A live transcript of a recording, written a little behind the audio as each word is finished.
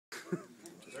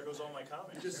goes all my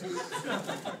comments.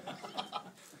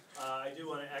 I do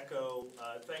want to echo,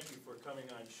 thank you for coming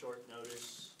on short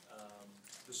notice.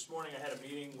 This morning I had a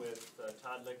meeting with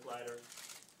Todd Licklider,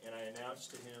 and I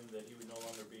announced to him that he would no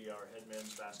longer be our head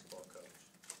men's basketball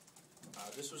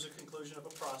coach. This was a conclusion of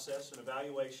a process, an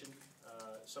evaluation,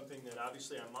 something that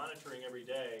obviously I'm monitoring every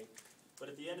day, but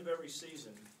at the end of every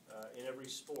season, in every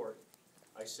sport,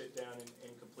 I sit down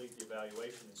and complete the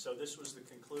evaluation. And so this was the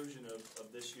conclusion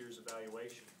of this year's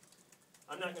evaluation.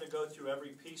 I'm not going to go through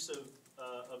every piece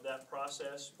of that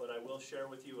process, but I will share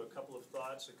with you a couple of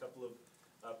thoughts, a couple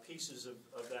of pieces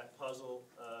of that puzzle,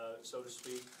 so to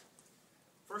speak.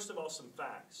 First of all, some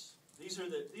facts. These are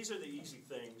the easy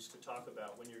things to talk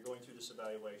about when you're going through this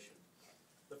evaluation.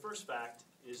 The first fact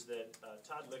is that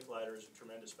Todd Licklider is a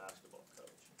tremendous basketball coach.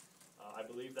 I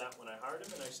believed that when I hired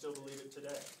him, and I still believe it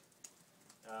today.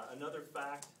 Another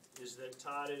fact is that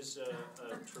Todd is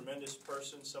a tremendous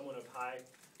person, someone of high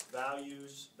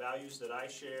values that I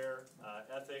share,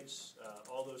 ethics,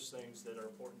 all those things that are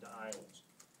important to Iowans.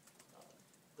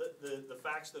 The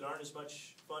facts that aren't as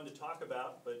much fun to talk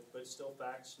about, but still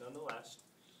facts nonetheless.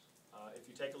 If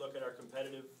you take a look at our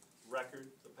competitive record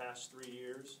the past 3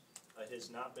 years, it has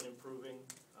not been improving.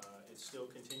 It still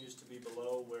continues to be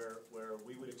below where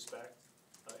we would expect,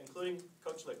 including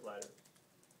Coach Licklider.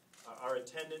 Our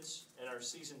attendance and our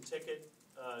season ticket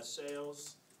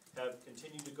sales have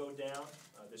continued to go down.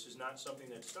 This is not something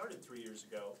that started 3 years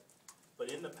ago,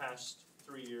 but in the past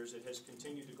 3 years it has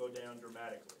continued to go down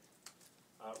dramatically.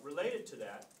 Related to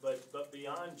that, but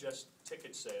beyond just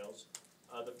ticket sales,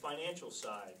 the financial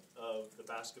side of the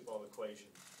basketball equation,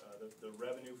 the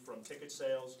revenue from ticket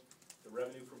sales, the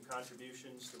revenue from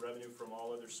contributions, the revenue from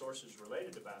all other sources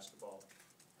related to basketball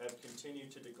have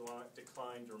continued to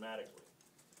decline dramatically.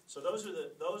 So those are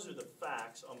the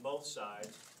facts on both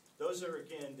sides. Those are,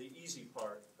 again, the easy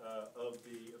part of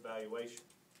the evaluation.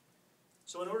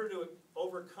 So in order to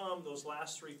overcome those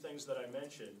last three things that I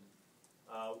mentioned,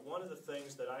 one of the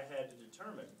things that I had to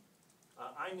determine,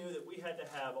 I knew that we had to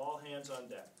have all hands on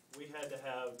deck. We had to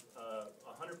have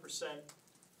 100%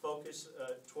 focus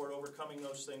toward overcoming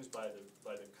those things by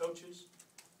the coaches,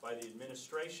 by the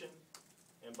administration,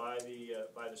 and by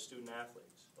the student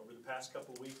athletes. Over the past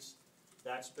couple of weeks,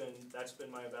 that's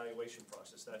been my evaluation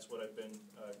process. That's what I've been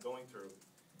going through,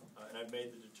 and I've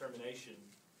made the determination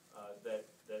that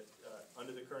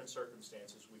under the current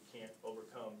circumstances we can't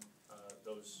overcome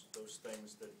those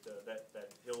things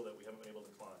that hill that we haven't been able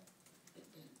to climb.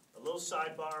 A little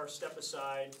sidebar, step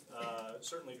aside,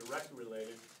 certainly directly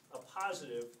related, a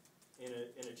positive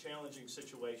in a challenging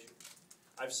situation.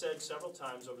 I've said several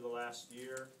times over the last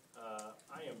year,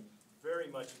 I am very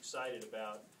much excited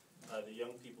about the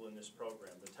young people in this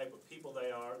program, the type of people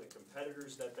they are, the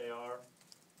competitors that they are.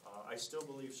 I still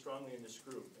believe strongly in this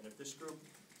group, and if this group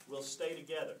will stay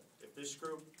together, if this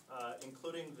group,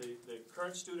 including the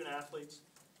current student athletes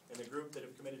and the group that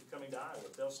have committed to coming to Iowa,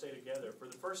 if they'll stay together, for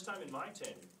the first time in my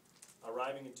tenure,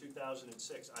 arriving in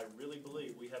 2006, I really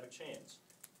believe we have a chance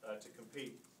to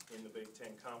compete in the Big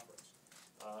Ten Conference.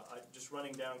 Just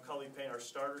running down Cully Payne, our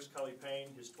starters, Cully Payne,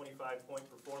 his 25-point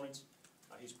performance.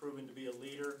 He's proven to be a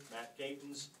leader. Matt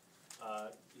Gatens,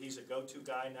 he's a go-to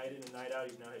guy night in and night out.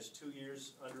 He now has 2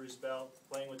 years under his belt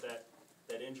playing with that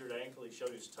injured ankle. He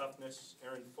showed his toughness.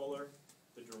 Aaron Fuller,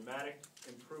 the dramatic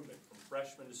improvement from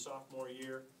freshman to sophomore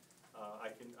year.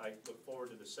 I look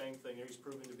forward to the same thing. He's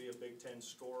proven to be a Big Ten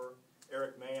scorer.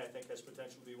 Eric May, I think, has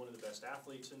potential to be one of the best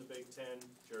athletes in the Big Ten.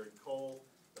 Jared Cole,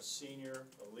 a senior,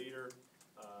 a leader.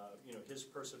 His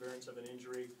perseverance of an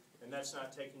injury, and that's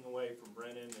not taking away from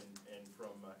Brennan and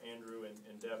from Andrew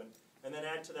and Devin. And then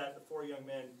add to that the 4 young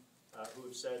men who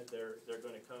have said they're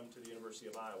going to come to the University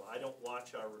of Iowa. I don't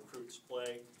watch our recruits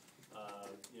play.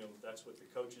 That's what the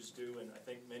coaches do, and I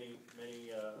think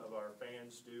many of our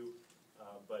fans do.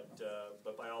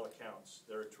 But by all accounts,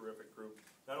 they're a terrific group.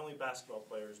 Not only basketball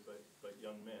players, but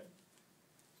young men.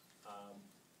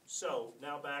 So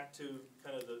now back to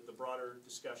kind of the broader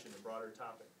discussion, the broader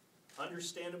topic.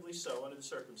 Understandably so, under the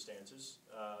circumstances,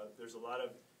 there's a lot of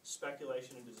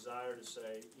speculation and desire to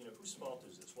say, whose fault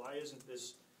is this?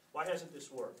 Why hasn't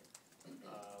this worked?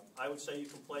 I would say you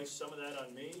can place some of that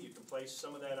on me. You can place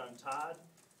some of that on Todd.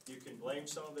 You can blame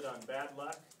some of it on bad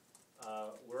luck.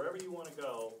 Wherever you want to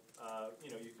go,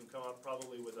 you can come up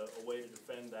probably with a way to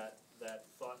defend that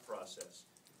thought process.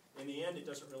 In the end, it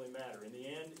doesn't really matter. In the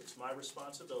end, it's my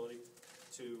responsibility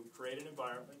to create an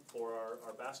environment for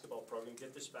our basketball program,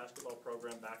 get this basketball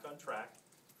program back on track.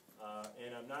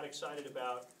 And I'm not excited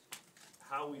about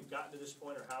how we've gotten to this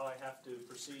point or how I have to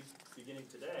proceed beginning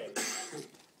today.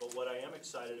 But what I am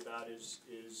excited about is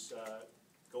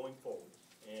going forward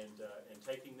and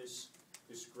taking this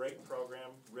great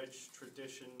program, rich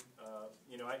tradition.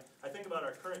 You know, I think about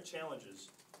our current challenges.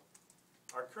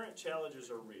 Our current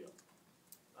challenges are real,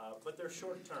 but they're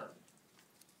short-term.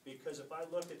 Because if I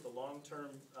look at the long-term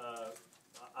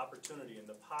opportunity and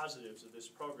the positives of this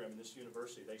program and this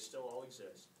university, they still all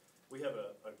exist. We have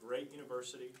a great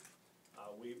university.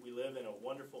 We live in a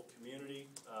wonderful community.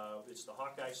 It's the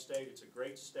Hawkeye State. It's a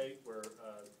great state where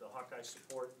the Hawkeye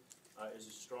support is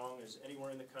as strong as anywhere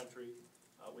in the country.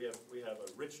 We have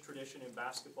a rich tradition in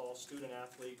basketball, student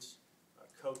athletes,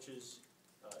 coaches,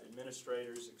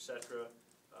 administrators, etc.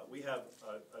 We have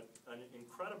an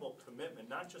incredible commitment,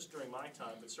 not just during my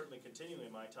time, but certainly continuing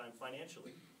in my time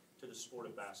financially, to the sport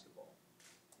of basketball.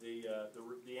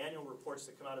 The annual reports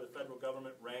that come out of the federal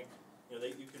government rank, you know,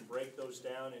 you can break those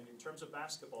down, and in terms of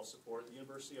basketball support, the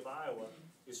University of Iowa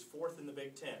is 4th in the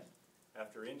Big Ten.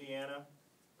 After Indiana,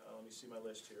 let me see my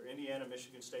list here, Indiana,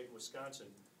 Michigan State, and Wisconsin,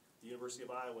 the University of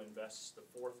Iowa invests the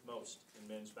 4th most in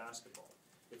men's basketball.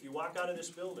 If you walk out of this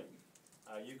building,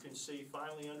 you can see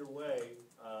finally underway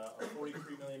a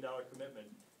 $43 million commitment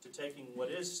to taking what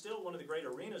is still one of the great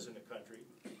arenas in the country,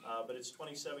 but it's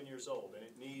 27 years old, and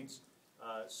it needs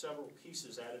several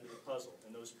pieces added to the puzzle,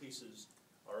 and those pieces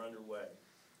are underway.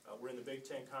 We're in the Big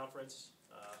Ten Conference,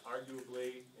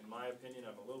 arguably, in my opinion,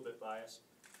 I'm a little bit biased,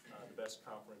 the best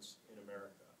conference in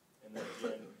America. And then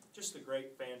again, just the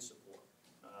great fan support.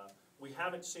 We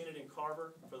haven't seen it in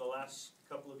Carver for the last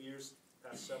couple of years,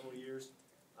 past several years,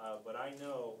 but I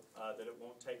know that it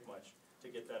won't take much to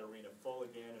get that arena full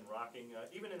again and rocking.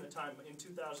 Even in the time, in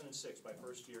 2006, my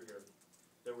first year here,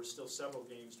 there were still several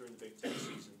games during the Big Ten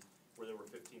season where there were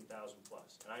 15,000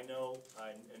 plus. And I know,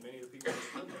 and many of the people in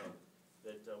this room know,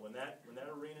 that when that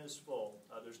arena is full,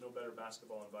 there's no better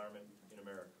basketball environment in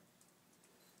America.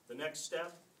 The next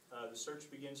step, the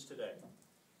search begins today.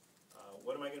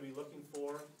 What am I going to be looking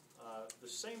for? The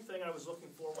same thing I was looking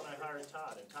for when I hired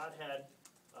Todd. And Todd had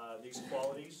these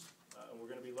qualities, and we're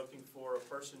going to be looking for a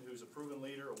person who's a proven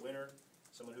leader, a winner,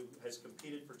 someone who has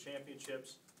competed for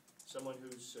championships, someone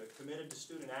who's committed to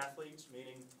student athletes,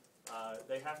 meaning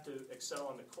they have to excel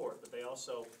on the court, but they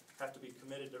also have to be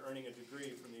committed to earning a degree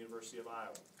from the University of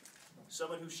Iowa.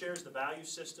 Someone who shares the value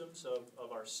systems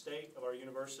of our state, of our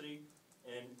university,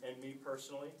 and me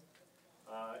personally.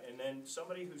 And then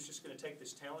somebody who's just going to take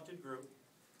this talented group,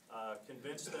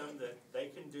 convince them that they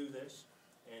can do this,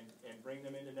 and bring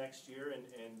them into next year,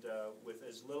 and with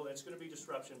as little, it's going to be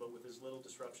disruption, but with as little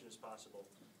disruption as possible,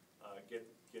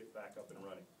 get back up and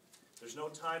running. There's no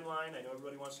timeline. I know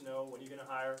everybody wants to know when you're going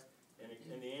to hire,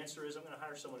 and the answer is I'm going to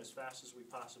hire someone as fast as we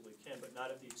possibly can, but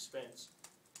not at the expense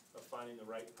of finding the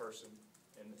right person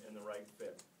and the right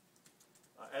fit.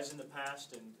 As in the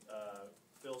past, and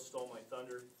Phil stole my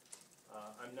thunder,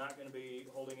 I'm not going to be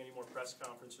holding any more press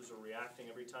conferences or reacting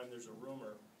every time there's a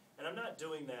rumor. And I'm not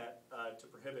doing that to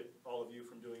prohibit all of you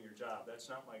from doing your job. That's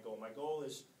not my goal. My goal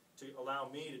is to allow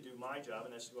me to do my job,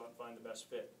 and that's to go out and find the best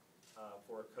fit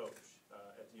for a coach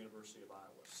at the University of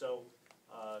Iowa. So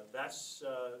that's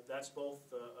both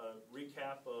a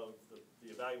recap of the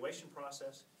evaluation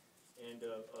process and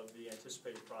of the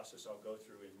anticipated process I'll go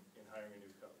through in hiring a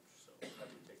new coach. So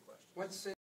happy to take questions.